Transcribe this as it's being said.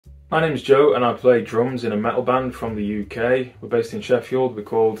My name's Joe and I play drums in a metal band from the UK. We're based in Sheffield. We're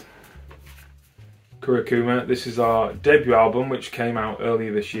called Kurakuma. This is our debut album, which came out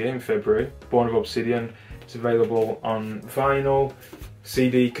earlier this year in February. Born of Obsidian. It's available on vinyl,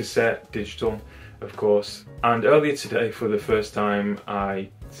 CD, cassette, digital, of course. And earlier today, for the first time, I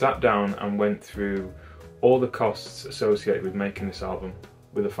sat down and went through all the costs associated with making this album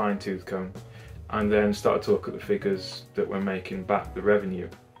with a fine-tooth comb, and then started to look at the figures that we're making back, the revenue.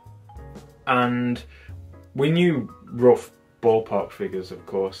 And we knew rough ballpark figures, of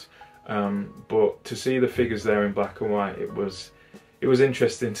course, but to see the figures there in black and white, it was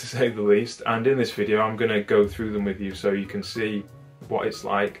interesting to say the least. And in this video I'm going to go through them with you so you can see what it's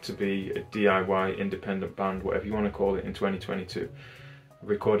like to be a DIY independent band, whatever you want to call it, in 2022,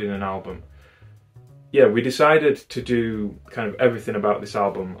 recording an album. Yeah, we decided to do kind of everything about this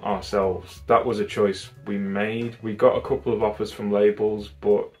album ourselves. That was a choice we made. We got a couple of offers from labels,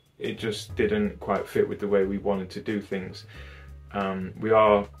 but it just didn't quite fit with the way we wanted to do things. We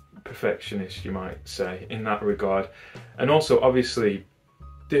are perfectionists, you might say, in that regard. And also, obviously,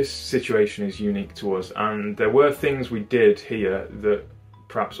 this situation is unique to us, and there were things we did here that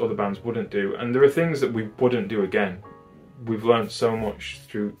perhaps other bands wouldn't do, and there are things that we wouldn't do again. We've learned so much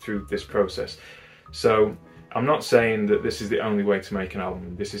through this process. So I'm not saying that this is the only way to make an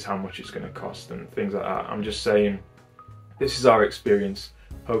album, this is how much it's going to cost and things like that. I'm just saying this is our experience.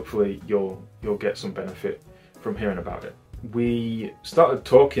 Hopefully you'll get some benefit from hearing about it. We started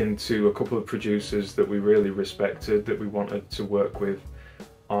talking to a couple of producers that we really respected, that we wanted to work with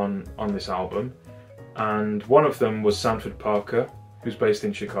on this album, and one of them was Sanford Parker, who's based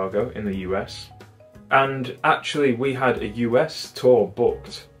in Chicago in the US. And actually we had a US tour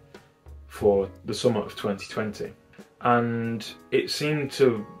booked for the summer of 2020, and it seemed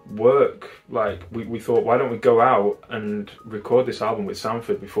to work. Like we thought, why don't we go out and record this album with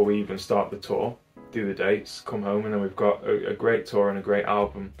Sanford before we even start the tour, do the dates, come home, and then we've got a great tour and a great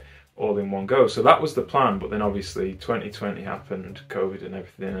album all in one go. So that was the plan, but then obviously 2020 happened, COVID and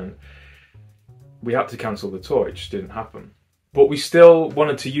everything, and we had to cancel the tour. It just didn't happen. But we still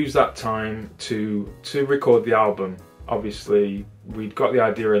wanted to use that time to record the album. Obviously we'd got the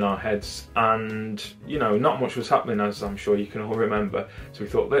idea in our heads, and you know, not much was happening, as I'm sure you can all remember, so we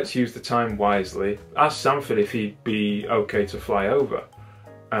thought, let's use the time wisely. Asked Sanford if he'd be okay to fly over,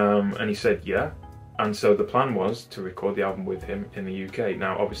 and he said yeah, and so the plan was to record the album with him in the UK.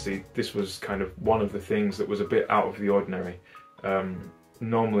 Now obviously this was kind of one of the things that was a bit out of the ordinary.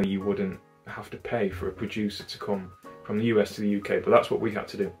 Normally you wouldn't have to pay for a producer to come from the US to the UK, but that's what we had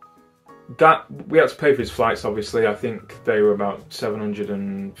to do. That we had to pay for his flights, obviously. I think they were about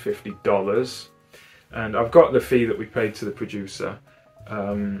 $750, and I've got the fee that we paid to the producer,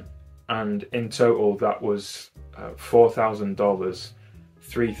 and in total that was $4,000,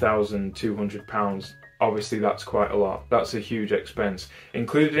 £3,200. Obviously that's quite a lot. That's a huge expense.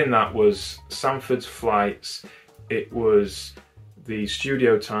 Included in that was Sanford's flights, it was the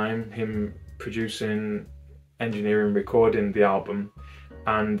studio time, him producing, engineering, recording the album,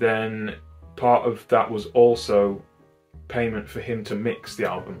 and then part of that was also payment for him to mix the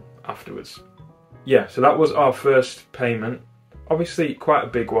album afterwards. Yeah, so that was our first payment. Obviously quite a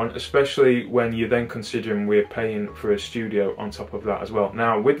big one, especially when you're then considering we're paying for a studio on top of that as well.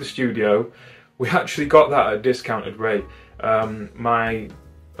 Now with the studio, we actually got that at a discounted rate. A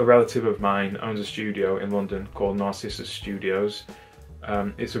relative of mine owns a studio in London called Narcissus Studios.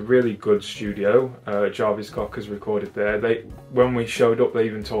 It's a really good studio. Jarvis Cocker has recorded there. When we showed up, they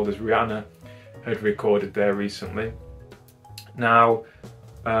even told us Rihanna had recorded there recently. Now,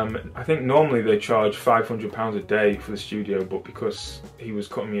 I think normally they charge £500 a day for the studio, but because he was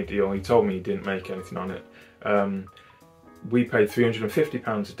cutting me a deal, he told me he didn't make anything on it. We paid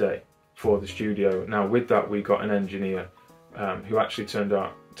 £350 a day for the studio. Now with that we got an engineer who actually turned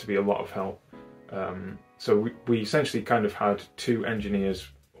out to be a lot of help. So we essentially kind of had two engineers,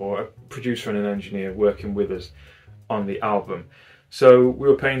 or a producer and an engineer, working with us on the album. So we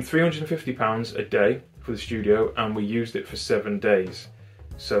were paying £350 a day for the studio, and we used it for 7 days.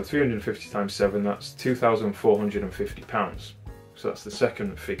 So 350 times 7, that's £2,450. So that's the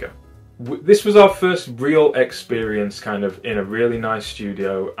second figure. This was our first real experience kind of in a really nice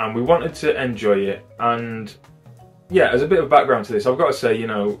studio, and we wanted to enjoy it. And yeah, as a bit of background to this, I've got to say, you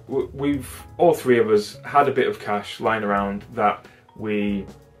know, we've, all three of us, had a bit of cash lying around that we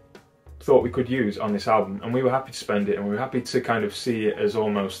thought we could use on this album, and we were happy to spend it, and we were happy to kind of see it as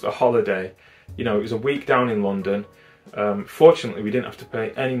almost a holiday. You know, it was a week down in London. Fortunately, we didn't have to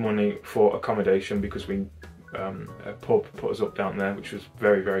pay any money for accommodation because a pub put us up down there, which was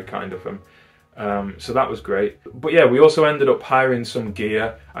very, very kind of them. So that was great. But yeah, we also ended up hiring some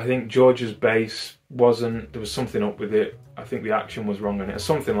gear. I think George's bass there was something up with it. I think the action was wrong on it, or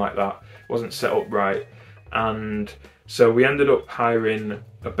something like that. It wasn't set up right. And so we ended up hiring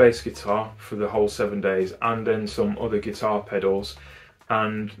a bass guitar for the whole 7 days, and then some other guitar pedals.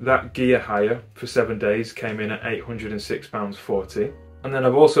 And that gear hire for 7 days came in at £806.40. And then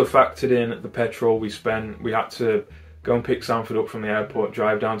I've also factored in the petrol we spent. We had to go and pick Sanford up from the airport,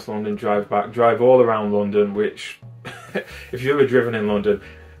 drive down to London, drive back, drive all around London, which, if you've ever driven in London,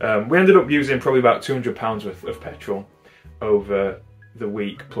 we ended up using probably about £200 worth of petrol over the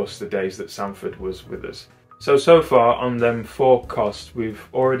week, plus the days that Sanford was with us. So far on them 4 costs, we've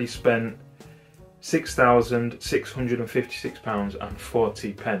already spent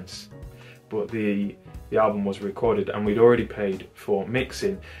 £6,656.40. But the album was recorded and we'd already paid for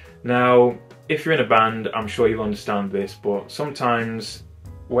mixing. Now, if you're in a band, I'm sure you'll understand this, but sometimes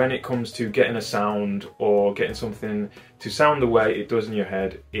when it comes to getting a sound or getting something to sound the way it does in your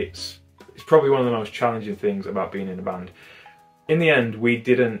head, it's probably one of the most challenging things about being in a band. In the end, we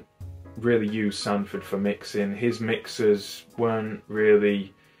didn't really use Sanford for mixing. His mixers weren't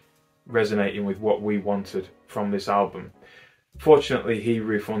really resonating with what we wanted from this album. Fortunately, he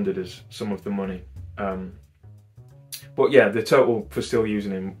refunded us some of the money. But yeah, the total for still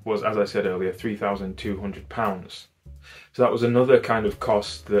using him was, as I said earlier, £3,200. So that was another kind of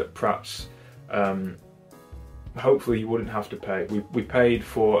cost that perhaps, hopefully you wouldn't have to pay. We paid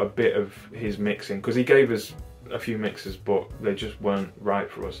for a bit of his mixing, because he gave us a few mixes, but they just weren't right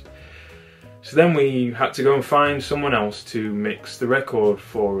for us. So then we had to go and find someone else to mix the record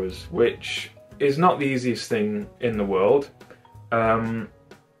for us, which is not the easiest thing in the world.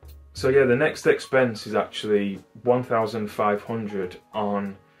 So yeah, the next expense is actually £1,500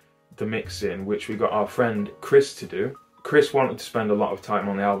 on the mixing, which we got our friend Chris to do. Chris wanted to spend a lot of time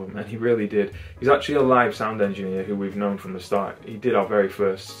on the album, and he really did. He's actually a live sound engineer who we've known from the start. He did our very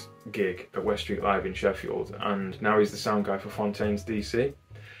first gig at West Street Live in Sheffield, and now he's the sound guy for Fontaines DC.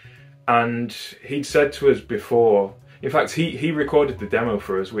 And he'd said to us before, in fact he recorded the demo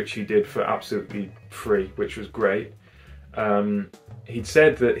for us, which he did for absolutely free, which was great. He'd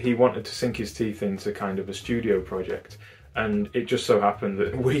said that he wanted to sink his teeth into kind of a studio project, and it just so happened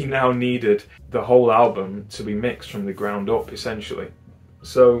that we now needed the whole album to be mixed from the ground up, essentially.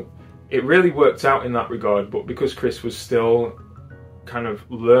 So it really worked out in that regard, but because Chris was still kind of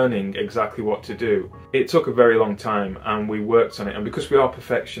learning exactly what to do, it took a very long time, and we worked on it. And because we are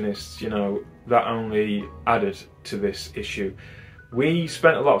perfectionists, you know, that only added to this issue. We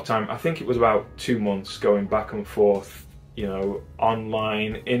spent a lot of time, I think it was about 2 months, going back and forth, you know,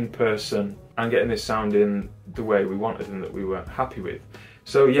 online, in person, and getting this sounding the way we wanted and that we were happy with.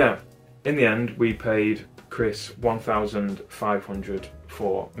 So yeah, in the end we paid Chris £1,500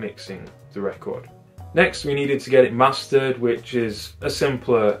 for mixing the record. Next we needed to get it mastered, which is a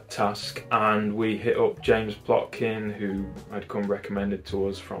simpler task, and we hit up James Plotkin, who had come recommended to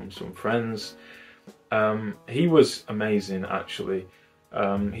us from some friends. He was amazing, actually.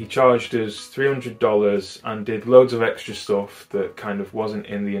 He charged us $300 and did loads of extra stuff that kind of wasn't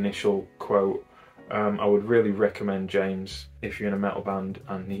in the initial quote. I would really recommend James if you're in a metal band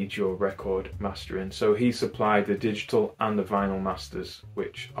and need your record mastering. So he supplied the digital and the vinyl masters,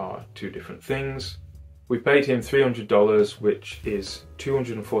 which are 2 different things. We paid him $300, which is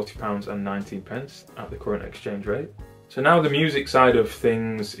 £240.19 at the current exchange rate. So now the music side of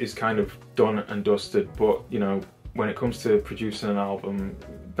things is kind of done and dusted, but you know, when it comes to producing an album,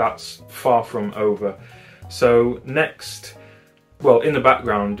 that's far from over. So next, well, in the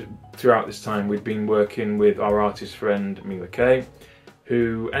background throughout this time, we'd been working with our artist friend Mila Kay,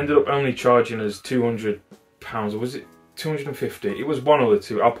 who ended up only charging us £200, or was it 250? It was one of the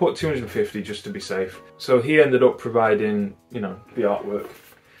two. I'll put 250 just to be safe. So he ended up providing, you know, the artwork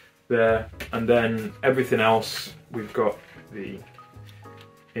there, and then everything else, we've got the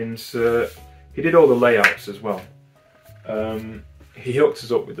insert. He did all the layouts as well. He hooked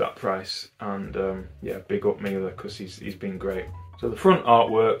us up with that price, and yeah, big up Mila, because he's been great. So the front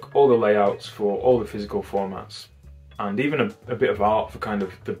artwork, all the layouts for all the physical formats, and even a bit of art for kind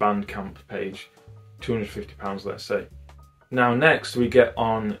of the Bandcamp page, £250, let's say. Now next we get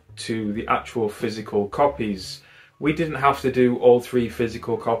on to the actual physical copies. We didn't have to do all 3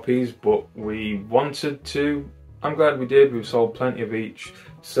 physical copies, but we wanted to. I'm glad we did. We've sold plenty of each.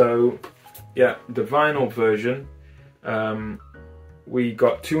 So yeah, the vinyl version, we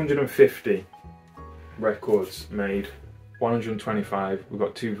got 250 records made, 125, we've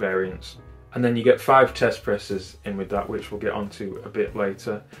got 2 variants. And then you get 5 test presses in with that, which we'll get onto a bit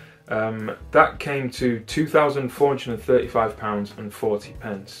later. That came to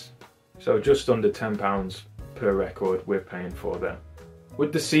 £2,435.40. So just under £10 per record we're paying for there.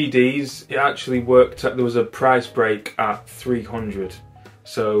 With the CDs, it actually worked out, there was a price break at 300.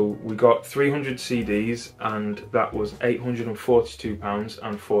 So we got 300 CDs and that was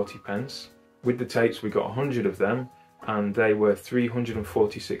 £842.40. With the tapes we got 100 of them and they were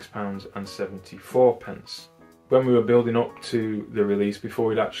 £346.74. When we were building up to the release, before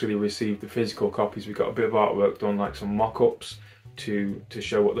we'd actually received the physical copies, we got a bit of artwork done, like some mock-ups to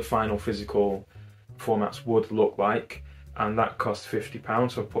show what the final physical formats would look like, and that cost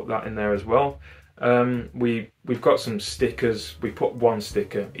 £50, so I put that in there as well. We've got some stickers. We put one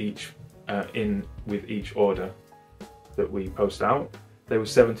sticker each in with each order that we post out. They were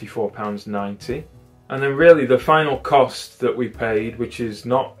 £74.90. And then really the final cost that we paid, which is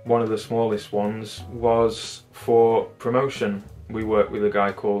not one of the smallest ones, was for promotion. We work with a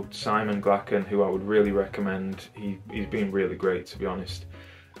guy called Simon Glacken, who I would really recommend. He's been really great, to be honest.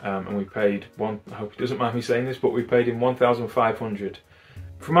 And we paid I hope he doesn't mind me saying this, but we paid him £1,500.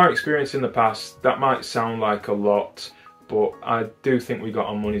 From our experience in the past, that might sound like a lot, but I do think we got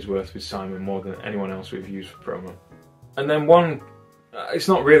our money's worth with Simon, more than anyone else we've used for promo. And then it's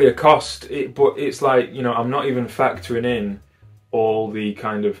not really a cost, but it's like, you know, I'm not even factoring in all the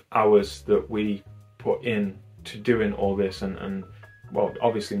kind of hours that we put in to doing all this and well,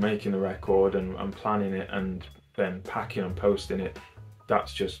 obviously making the record and planning it and then packing and posting it.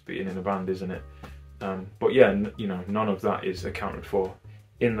 That's just being in a band, isn't it? But yeah, you know, none of that is accounted for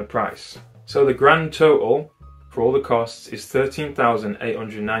in the price. So the grand total for all the costs is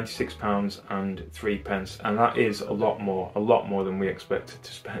 £13,896.03, and that is a lot more than we expected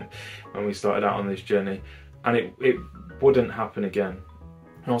to spend when we started out on this journey, and it wouldn't happen again.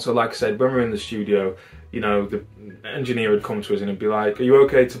 And also, like I said, when we were in the studio, you know, the engineer would come to us and he'd be like, "Are you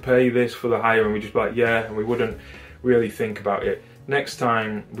okay to pay this for the hire?" And we'd just be like, "Yeah," and we wouldn't really think about it. Next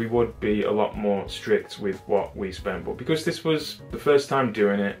time we would be a lot more strict with what we spent, but because this was the first time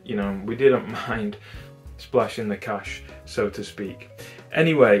doing it, you know, we didn't mind splashing the cash, so to speak.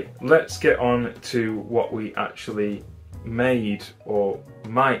 Anyway, let's get on to what we actually made or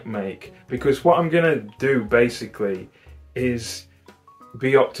might make, because what I'm gonna do basically is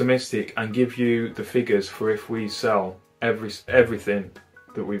be optimistic and give you the figures for if we sell everything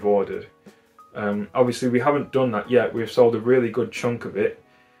that we've ordered. Obviously we haven't done that yet. We've sold a really good chunk of it,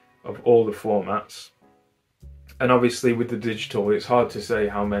 of all the formats. And obviously with the digital, it's hard to say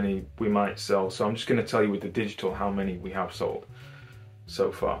how many we might sell. So I'm just going to tell you with the digital how many we have sold so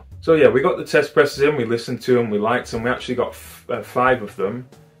far. So yeah, we got the test presses in, we listened to them, we liked them. We actually got 5 of them.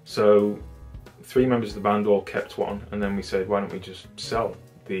 So 3 members of the band all kept one. And then we said, why don't we just sell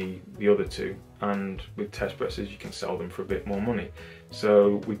the other 2? And with test presses, you can sell them for a bit more money.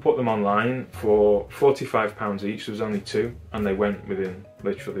 So we put them online for £45 each. There was only 2, and they went within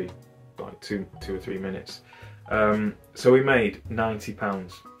literally like 2 or 3 minutes. So we made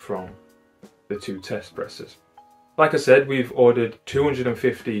 £90 from the 2 test presses. Like I said, we've ordered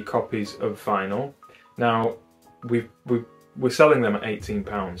 250 copies of vinyl. Now we're selling them at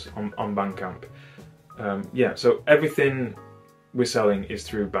 £18 on Bandcamp. Yeah, so everything we're selling is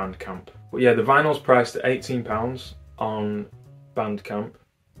through Bandcamp. But yeah, the vinyl's priced at £18 on Bandcamp.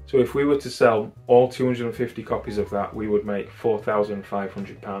 So if we were to sell all 250 copies of that, we would make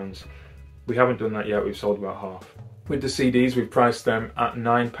 £4,500. We haven't done that yet, we've sold about half. With the CDs, we've priced them at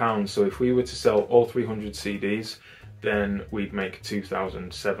 £9. So if we were to sell all 300 CDs, then we'd make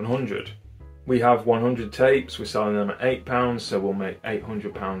 £2,700. We have 100 tapes, we're selling them at £8, so we'll make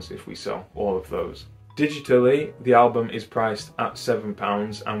 £800 if we sell all of those. Digitally, the album is priced at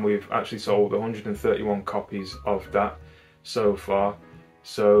 £7, and we've actually sold 131 copies of that so far.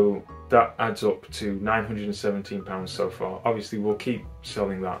 So that adds up to £917 so far. Obviously we'll keep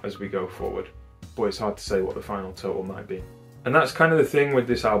selling that as we go forward, but it's hard to say what the final total might be. And that's kind of the thing with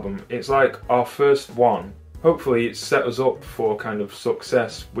this album. It's like our first one. Hopefully it's set us up for kind of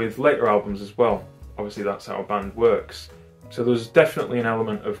success with later albums as well. Obviously that's how a band works. So there's definitely an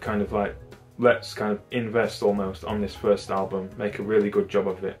element of kind of like, let's kind of invest almost on this first album, make a really good job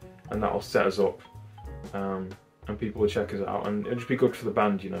of it, and that'll set us up. And people will check us out, and it'll just be good for the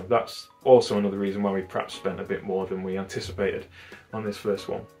band, you know. That's also another reason why we perhaps spent a bit more than we anticipated on this first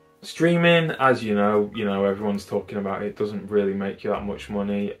one. Streaming, as you know, everyone's talking about it, doesn't really make you that much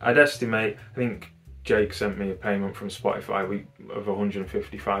money. I'd estimate, I think Jake sent me a payment from Spotify of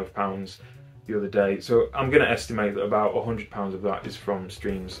 £155 the other day, so I'm going to estimate that about £100 of that is from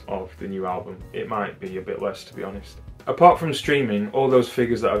streams of the new album. It might be a bit less, to be honest. Apart from streaming, all those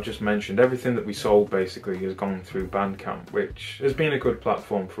figures that I've just mentioned, everything that we sold basically has gone through Bandcamp, which has been a good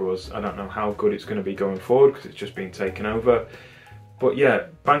platform for us. I don't know how good it's going to be going forward because it's just been taken over. But yeah,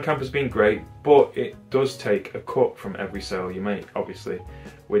 Bandcamp has been great, but it does take a cut from every sale you make, obviously.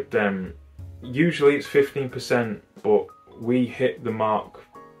 With them, usually it's 15%, but we hit the mark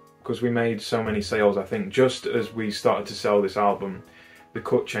because we made so many sales. I think just as we started to sell this album, the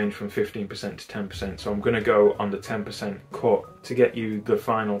cut changed from 15% to 10%. So I'm going to go on the 10% cut to get you the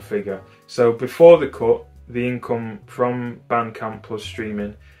final figure. So before the cut, the income from Bandcamp plus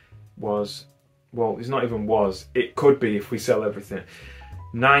streaming was, well, it's not even was, it could be if we sell everything,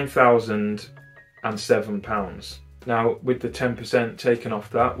 £9,007. Now, with the 10% taken off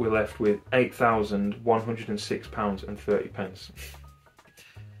that, we're left with £8,106.30.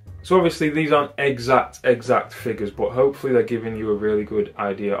 So obviously these aren't exact figures, but hopefully they're giving you a really good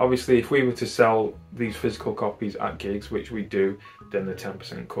idea. Obviously, if we were to sell these physical copies at gigs, which we do, then the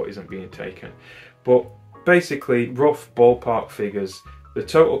 10% cut isn't being taken. But basically, rough ballpark figures, the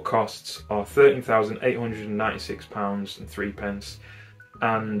total costs are £13,896.03,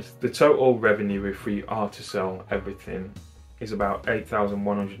 and the total revenue, if we are to sell everything, is about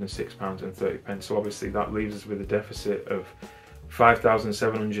 £8,106.30. So obviously that leaves us with a deficit of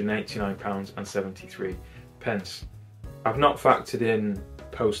 £5,789.73. I've not factored in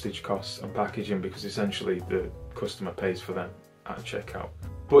postage costs and packaging because essentially the customer pays for them at checkout.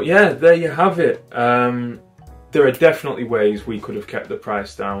 But yeah, there you have it. There are definitely ways we could have kept the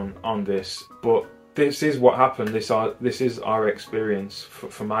price down on this, but this is what happened. This is our experience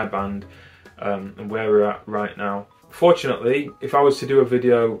for my band, and where we're at right now. Fortunately, if I was to do a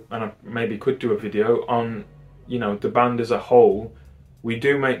video, and I maybe could do a video on, you know, the band as a whole, we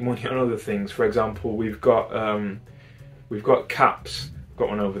do make money on other things. For example, we've got caps, got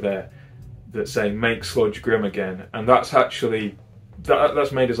one over there, that say "Make Sludge Grim Again," and that's actually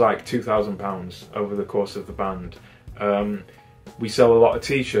that's made us like £2,000 over the course of the band. We sell a lot of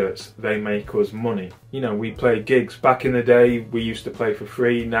t-shirts, they make us money. You know, we play gigs. Back in the day, we used to play for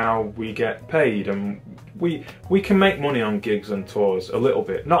free, now we get paid, and we can make money on gigs and tours a little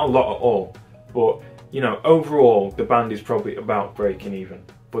bit. Not a lot at all, but you know, overall, the band is probably about breaking even.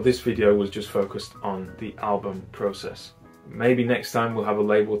 But this video was just focused on the album process. Maybe next time we'll have a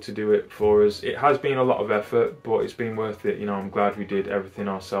label to do it for us. It has been a lot of effort, but it's been worth it. You know, I'm glad we did everything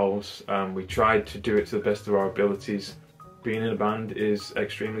ourselves. We tried to do it to the best of our abilities. Being in a band is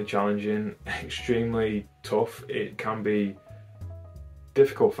extremely challenging, extremely tough. It can be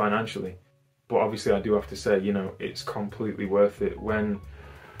difficult financially, but obviously I do have to say, you know, it's completely worth it when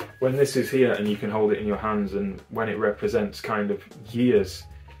this is here and you can hold it in your hands, and when it represents kind of years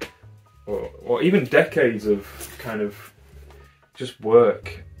or even decades of kind of just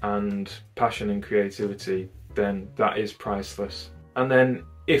work and passion and creativity, then that is priceless. And then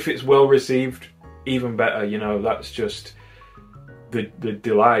if it's well received, even better. You know, that's just the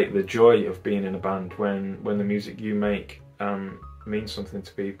delight, the joy of being in a band when the music you make means something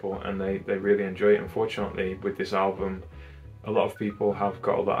to people and they really enjoy it. Unfortunately, with this album, a lot of people have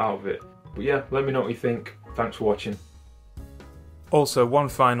got a lot out of it. But yeah, let me know what you think. Thanks for watching. Also, one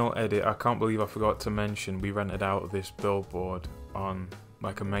final edit. I can't believe I forgot to mention we rented out this billboard on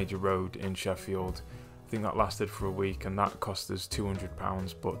like a major road in Sheffield. I think that lasted for a week and that cost us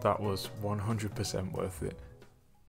 £200, but that was 100% worth it.